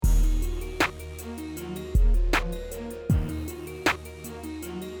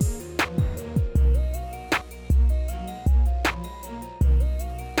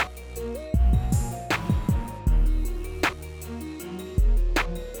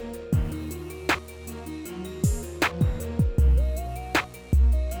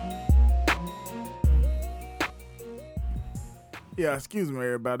Yeah, excuse me,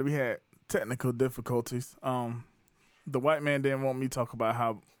 everybody. We had technical difficulties. The white man didn't want me to talk about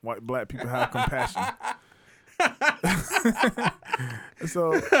how black people have compassion.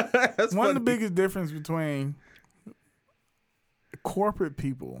 So, one of the biggest difference between corporate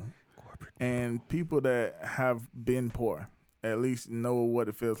people and people that have been poor, at least know what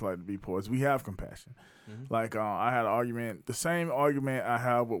it feels like to be poor, is we have compassion. Mm-hmm. Like, I had an argument, the same argument I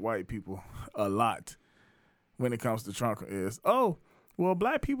have with white people a lot when it comes to Trump is, well,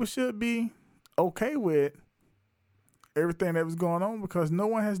 black people should be okay with everything that was going on because no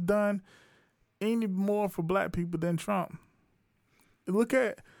one has done any more for black people than Trump. Look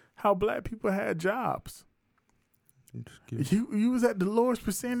at how black people had jobs. You was at the lowest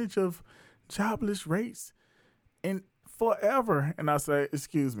percentage of jobless rates in forever. And I say,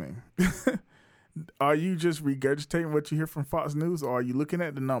 excuse me, are you just regurgitating what you hear from Fox News or are you looking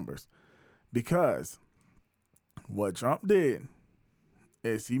at the numbers? Because what Trump did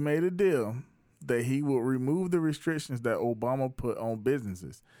is he made a deal that he will remove the restrictions that Obama put on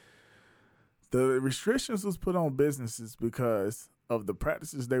businesses. The restrictions was put on businesses because of the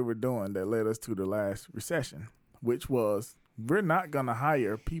practices they were doing that led us to the last recession, which was we're not going to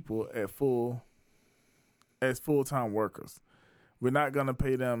hire people as full-time workers. We're not going to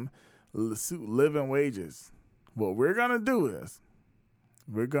pay them living wages. What we're going to do is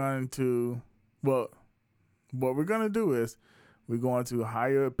we're going to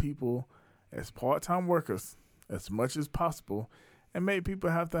hire people as part-time workers as much as possible and make people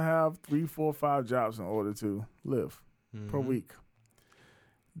have to have 3, 4, 5 jobs in order to live per week.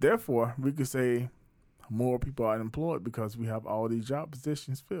 Therefore, we could say more people are unemployed because we have all these job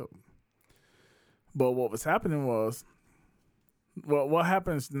positions filled. But what was happening was, what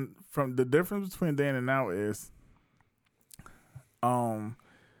happens from the difference between then and now is the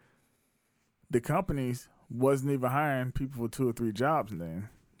companies wasn't even hiring people for 2 or 3 jobs then.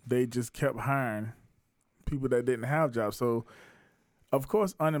 They just kept hiring people that didn't have jobs. So, of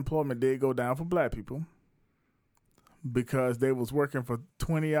course, unemployment did go down for black people because they was working for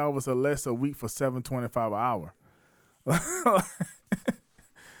 20 hours or less a week for $7.25 an hour.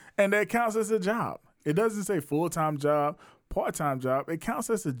 And that counts as a job. It doesn't say full-time job, part-time job. It counts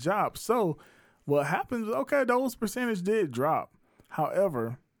as a job. So what happens, okay, those percentage did drop.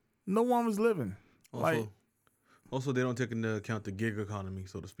 However, no one was living. Also, they don't take into account the gig economy,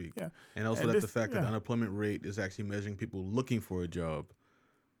 so to speak. Yeah. And also the fact that the unemployment rate is actually measuring people looking for a job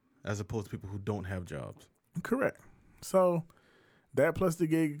as opposed to people who don't have jobs. Correct. So that plus the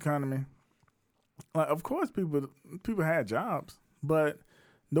gig economy, like, of course people had jobs, but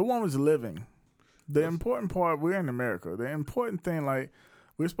no one was living. The important part, we're in America. The important thing, like,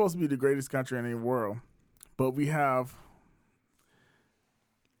 we're supposed to be the greatest country in the world, but we have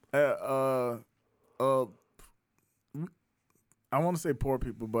I want to say poor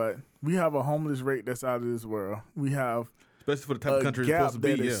people, but we have a homeless rate that's out of this world. We have especially for the type of country it's supposed to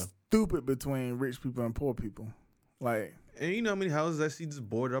be. That is stupid between rich people and poor people. Like, and you know how many houses I see just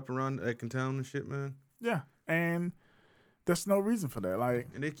boarded up around Town and shit, man? Yeah, and there's no reason for that. Like,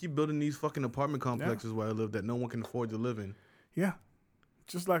 and they keep building these fucking apartment complexes where I live that no one can afford to live in. Yeah,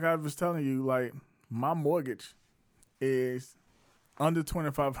 just like I was telling you, like, my mortgage is under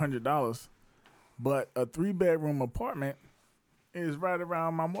 $2,500, but a 3-bedroom apartment is right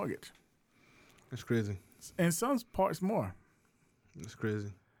around my mortgage. That's crazy. In some parts more. That's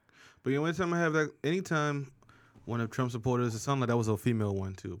crazy. But anytime one of Trump's supporters, it sounded like that was a female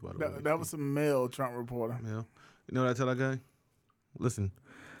one too, by the way. That was a male Trump reporter. Yeah. You know what I tell that guy? Listen,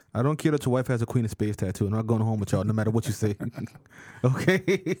 I don't care that your wife has a Queen of Spades tattoo. I'm not going home with y'all no matter what you say.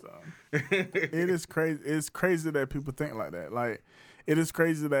 Okay? So, it is crazy. It's crazy that people think like that. Like, it is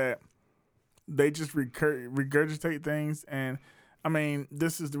crazy that they just regurgitate things. And, I mean,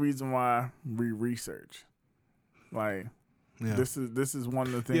 this is the reason why we research. Like, this is one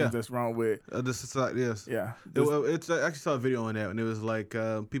of the things that's wrong with the society. Yes. Yeah. I actually saw a video on that, and it was like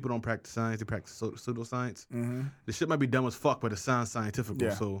people don't practice science; they practice pseudoscience. Mm-hmm. The shit might be dumb as fuck, but it sounds scientific.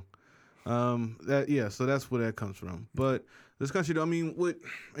 Yeah. So, so that's where that comes from. But this country,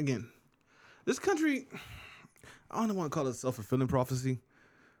 this country, I don't want to call it self-fulfilling prophecy,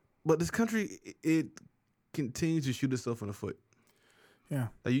 but this country, it continues to shoot itself in the foot. Yeah.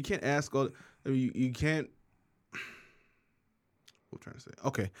 Like, you can't ask all. You can't. What I'm trying to say.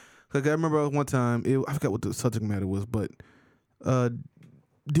 Okay. Like, I remember one time, I forgot what the subject matter was, but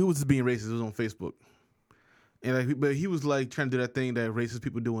dude was just being racist. It was on Facebook. And but he was like trying to do that thing that racist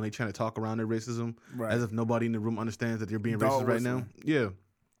people do when they trying to talk around their racism, right, as if nobody in the room understands that they're being racist right now. Yeah.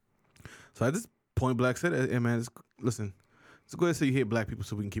 So I just point blank said, "Hey man, listen, let's go ahead and say you hate black people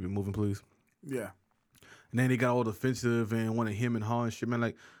so we can keep it moving, please." Yeah. And then they got all defensive and wanted him and haw and shit, man.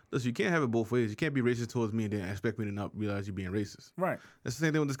 Like, listen, you can't have it both ways. You can't be racist towards me and then expect me to not realize you're being racist. Right. That's the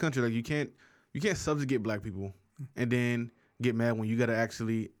same thing with this country. Like, you can't subjugate black people and then get mad when you got to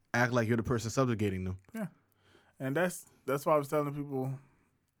actually act like you're the person subjugating them. Yeah. And that's why I was telling people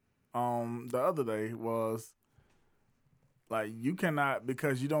the other day was, like, you cannot,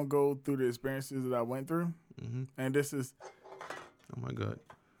 because you don't go through the experiences that I went through, and this is... Oh, my God.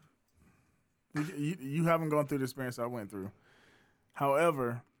 You haven't gone through the experience I went through.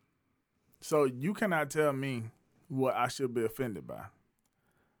 However, so you cannot tell me what I should be offended by.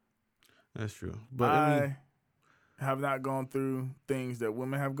 That's true. But I have not gone through things that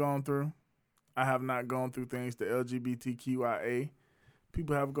women have gone through. I have not gone through things that LGBTQIA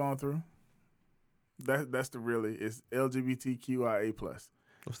people have gone through. That's the really, it's LGBTQIA+.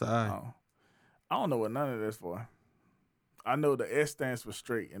 What's the I? I don't know what none of that's for. I know the S stands for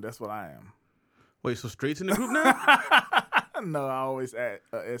straight, and that's what I am. Wait, so straight's in the group now? No, I always add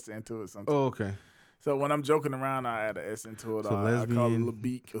an S into it sometimes. Oh, okay. So when I'm joking around, I add an S into it. So Or lesbian, I call it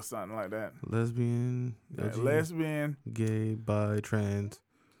Labeek or something like that. Lesbian, Lesbian, gay, bi, trans.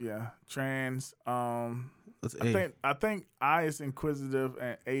 yeah, trans. That's A. I think I is inquisitive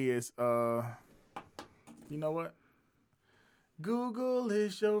and A is you know what? Google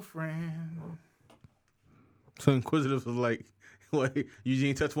is your friend. So inquisitive was like, what?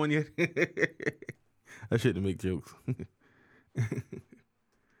 Eugene touched one yet? I shouldn't make jokes.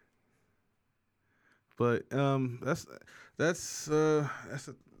 But that's the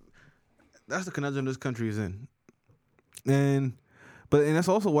conundrum this country is in, and that's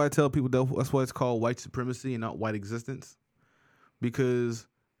also why I tell people that's why it's called white supremacy and not white existence, because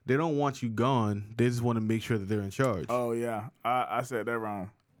they don't want you gone. They just want to make sure that they're in charge. Oh yeah, I said that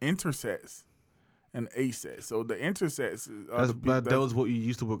wrong. Intersex and asex. So the intersex that was what you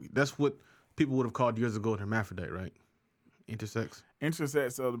used to work. That's what people would have called years ago an hermaphrodite, right? Intersex.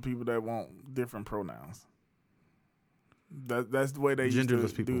 Intersex are the people that want different pronouns. That's the way they used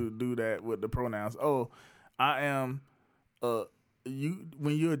to do that with the pronouns. Oh, I am. You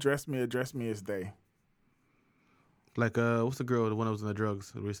when you address me as they. Like what's the girl, the one that was in the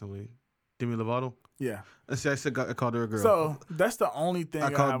drugs recently, Demi Lovato? Yeah. I called her a girl. So that's the only thing I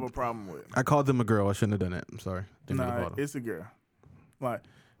have a problem with. I called them a girl. I shouldn't have done that. I'm sorry. Demi Lovato. It's a girl. Like,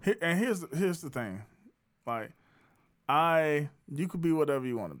 and here's the thing, like. You could be whatever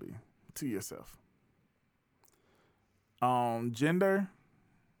you want to be to yourself. Gender,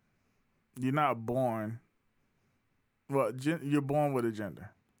 you're not born. Well, you're born with a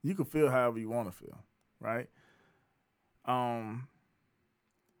gender. You can feel however you want to feel, right?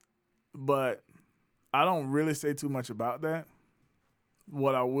 But I don't really say too much about that.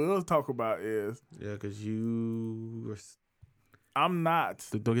 What I will talk about is because I'm not.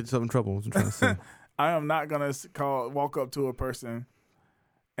 Don't get yourself in trouble. That's what I'm trying to say. I am not gonna walk up to a person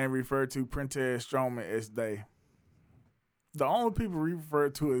and refer to Prentice Strowman as they. The only people we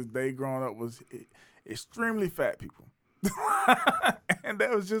referred to as they growing up was extremely fat people, and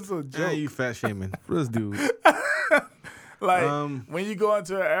that was just a joke. Yeah, you fat shaming for this dude. Like when you go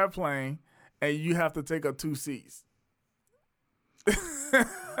into an airplane and you have to take up 2 seats.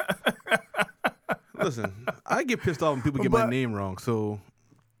 Listen, I get pissed off when people get my name wrong. So,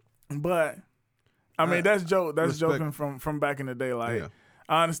 but. I mean, that's joking from back in the day. Like, yeah.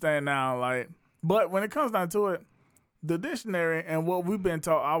 I understand now. Like, but when it comes down to it, the dictionary and what we've been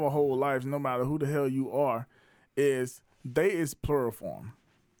taught our whole lives, no matter who the hell you are, is they is plural form.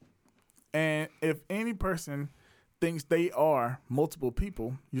 And if any person thinks they are multiple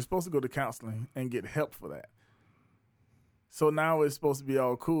people, you're supposed to go to counseling and get help for that. So now it's supposed to be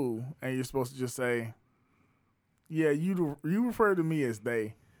all cool, and you're supposed to just say, "Yeah, you refer to me as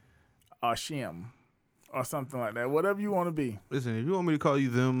they, or Shim." Or something like that. Whatever you want to be. Listen, if you want me to call you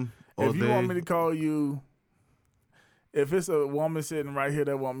them, if you want me to call you, if it's a woman sitting right here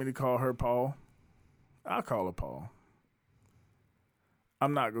that want me to call her Paul, I'll call her Paul.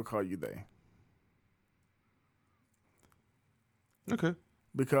 I'm not gonna call you they. Okay.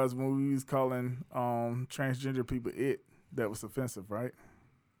 Because when we was calling transgender people that was offensive, right?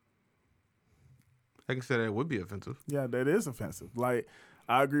 I can say that would be offensive. Yeah, that is offensive. Like,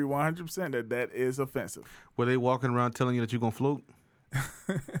 I agree 100% that is offensive. Were they walking around telling you that you're going to float?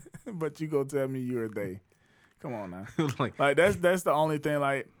 But you go tell me you're a they. Come on now. like that's the only thing,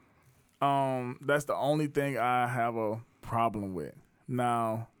 like, that's the only thing I have a problem with.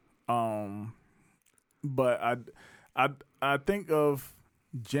 Now, but I think of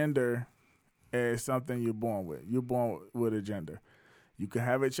gender as something you're born with. You're born with a gender. you can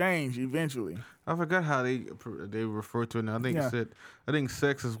have it change eventually. I forgot how they refer to it now. I think I think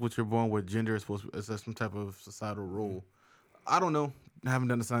sex is what you're born with. Gender is supposed to is some type of societal role. I don't know. I haven't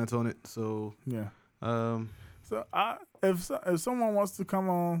done the science on it, so Yeah. um, So if someone wants to come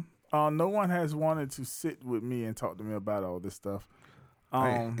on, no one has wanted to sit with me and talk to me about all this stuff.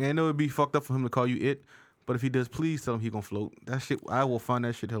 and I know it'd be fucked up for him to call you it, but if he does, please tell him he gonna float. That shit, I will find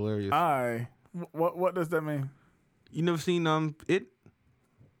that shit hilarious. What does that mean? You never seen it?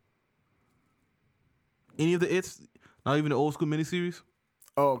 Any of the It's? Not even the old school miniseries?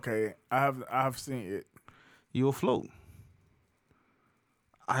 Oh, okay. I have seen it. You'll float.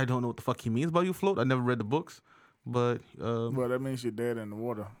 I don't know what the fuck he means by you float. I never read the books, but Well, that means you're dead in the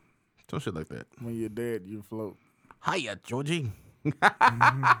water. some shit like that. When you're dead, you float. Hiya, Georgie.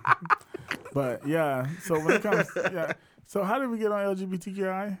 But yeah, so when it comes, So how did we get on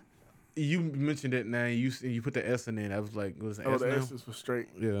LGBTQI? You mentioned it now. You put the S in there. I was like, was it S the now? S is for straight.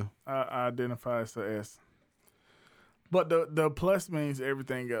 Yeah. I identify as the S. But the plus means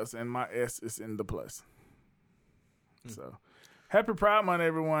everything else, and my S is in the plus. So, happy Pride Month,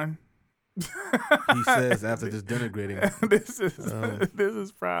 everyone. He says after just denigrating. this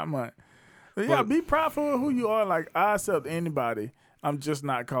is Pride Month. But yeah, be proud for who you are. Like, I accept anybody. I'm just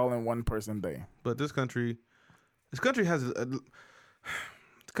not calling one person they. But this country has to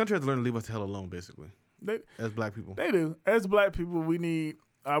learn to leave us the hell alone, basically. As black people, they do. As black people, we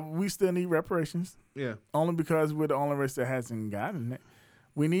still need reparations. Yeah. Only because we're the only race that hasn't gotten it.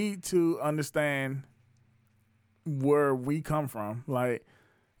 We need to understand where we come from. Like,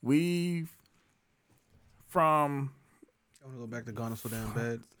 I want to go back to Ghana so damn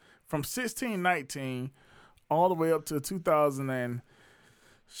bad. From 1619 all the way up to 2000 and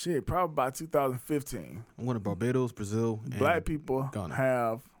probably by 2015. I'm going to Barbados, Brazil, and black people Ghana.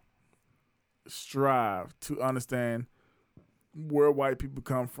 have strived to understand where white people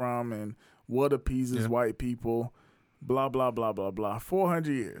come from and what appeases white people, blah, blah, blah, blah, blah.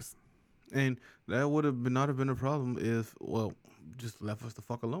 400 years. And that would have not have been a problem if, just left us the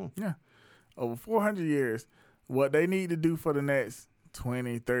fuck alone. Yeah. Over 400 years, what they need to do for the next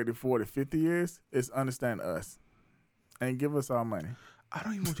 20, 30, 40, 50 years is understand us and give us our money. I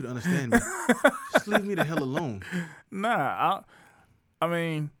don't even want you to understand me. Just leave me the hell alone. Nah, I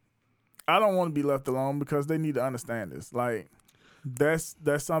mean, I don't want to be left alone because they need to understand this. Like, that's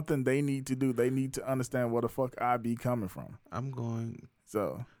something they need to do. They need to understand where the fuck I be coming from. I'm going.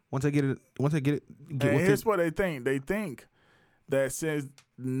 So once I get it, here's what they think. They think that since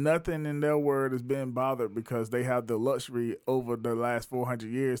nothing in their word is being bothered because they have the luxury over the last 400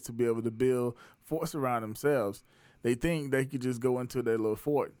 years to be able to build forts around themselves, they think they could just go into their little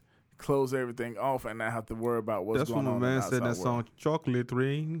fort, close everything off, and not have to worry about what's going on. That's what my man said in that song, Chocolate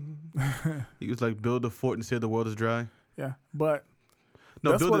Rain. He was like, build a fort and say the world is dry. Yeah, but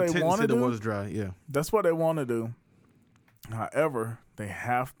no, build a tent and say the world is dry. Yeah. That's what they want to do. However, they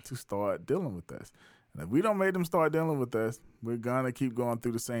have to start dealing with this. And if we don't make them start dealing with us, we're going to keep going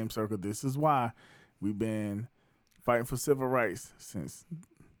through the same circle. This is why we've been fighting for civil rights since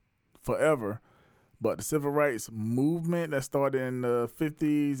forever. But the civil rights movement that started in the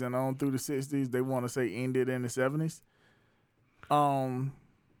 50s and on through the 60s, they want to say ended in the 70s.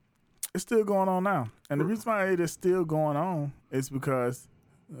 It's still going on now. And the reason why it is still going on is because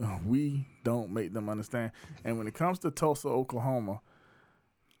we don't make them understand. And when it comes to Tulsa, Oklahoma,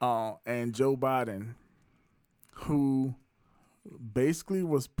 and Joe Biden, who basically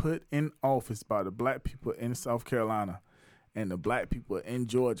was put in office by the black people in South Carolina and the black people in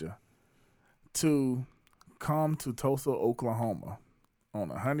Georgia to come to Tulsa, Oklahoma on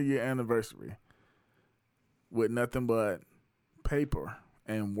a 100-year anniversary with nothing but paper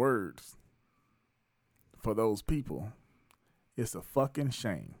and words for those people. It's a fucking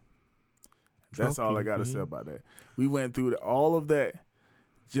shame. That's all I got to say about that. We went through all of that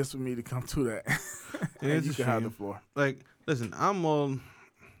just for me to come to that. And you can have the floor. Like, listen, I'm a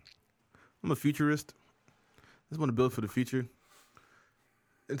futurist. I just want to build for the future.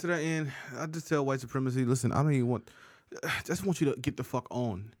 And to that end, I just tell white supremacy, listen, I just want you to get the fuck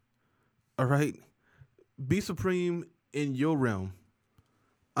on. All right? Be supreme in your realm.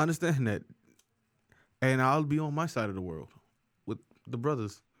 Understand that. And I'll be on my side of the world with the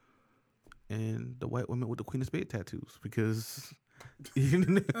brothers and the white women with the Queen of Spades tattoos because... but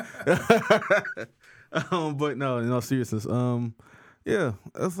no, in all seriousness, yeah,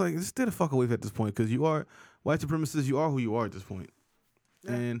 it's like just stay the fuck away at this point because you are white supremacists. You are who you are at this point,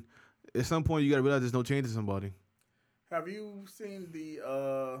 and at some point you gotta realize there's no change in somebody. Have you seen the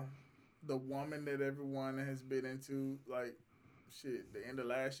woman that everyone has been into, like the end of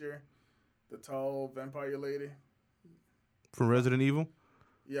last year, the tall vampire lady? From Resident Evil.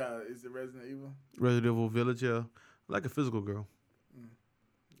 Yeah, is it Resident Evil? Resident Evil Village, yeah. Like a physical girl. Mm.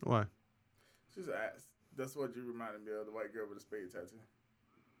 Why? She's an ass. That's what you reminded me of, the white girl with a spade tattoo.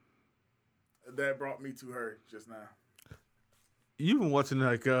 That brought me to her just now. You've been watching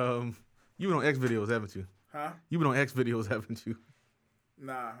like you've been on X videos, haven't you? Huh? You've been on X videos, haven't you?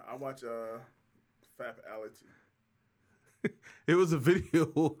 Nah, I watch Fapality. It was a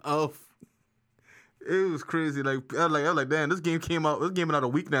video of. It was crazy. Like I was like, damn, this game came out. This game been out a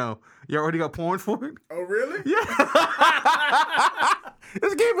week now. You already got porn for it? Oh, really? Yeah.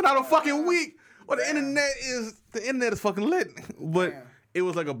 This game been out a fucking week. Well, the internet is fucking lit. But Damn. it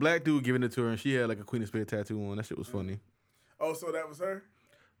was like a black dude giving it to her, and she had like a Queen of Spades tattoo on. That shit was funny. Oh, so that was her?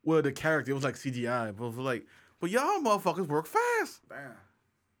 Well, the character, it was like CGI, but it was like, but y'all motherfuckers work fast. Damn.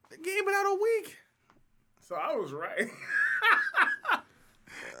 The game been out a week. So I was right.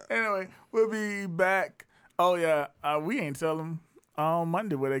 Anyway, we'll be back. Oh yeah, we ain't tell them on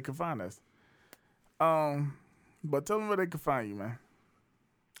Monday where they can find us. But tell them where they can find you, man.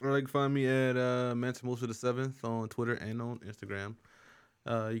 Or you can find me at Mansamosa the 7th on Twitter and on Instagram.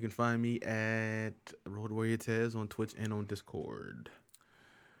 You can find me at Road Warrior Tez on Twitch and on Discord.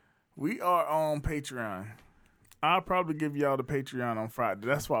 We are on Patreon. I'll probably give y'all the Patreon on Friday.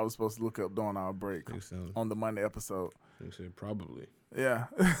 That's what I was supposed to look up during our break I think so. on the Monday episode. I think so, probably. Yeah.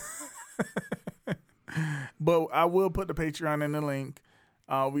 But I will put the Patreon in the link.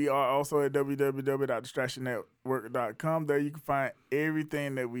 We are also at www.distractionnetwork.com. There you can find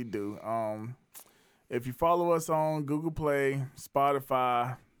everything that we do. If you follow us on Google Play,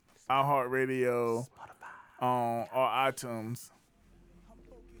 Spotify, iHeartRadio, or iTunes,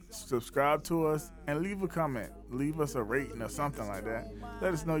 subscribe to us and leave a comment. Leave us a rating or something like that.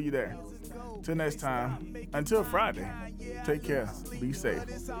 Let us know you're there. Till next time, until Friday, take care. Be safe.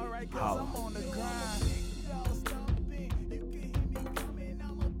 Holla.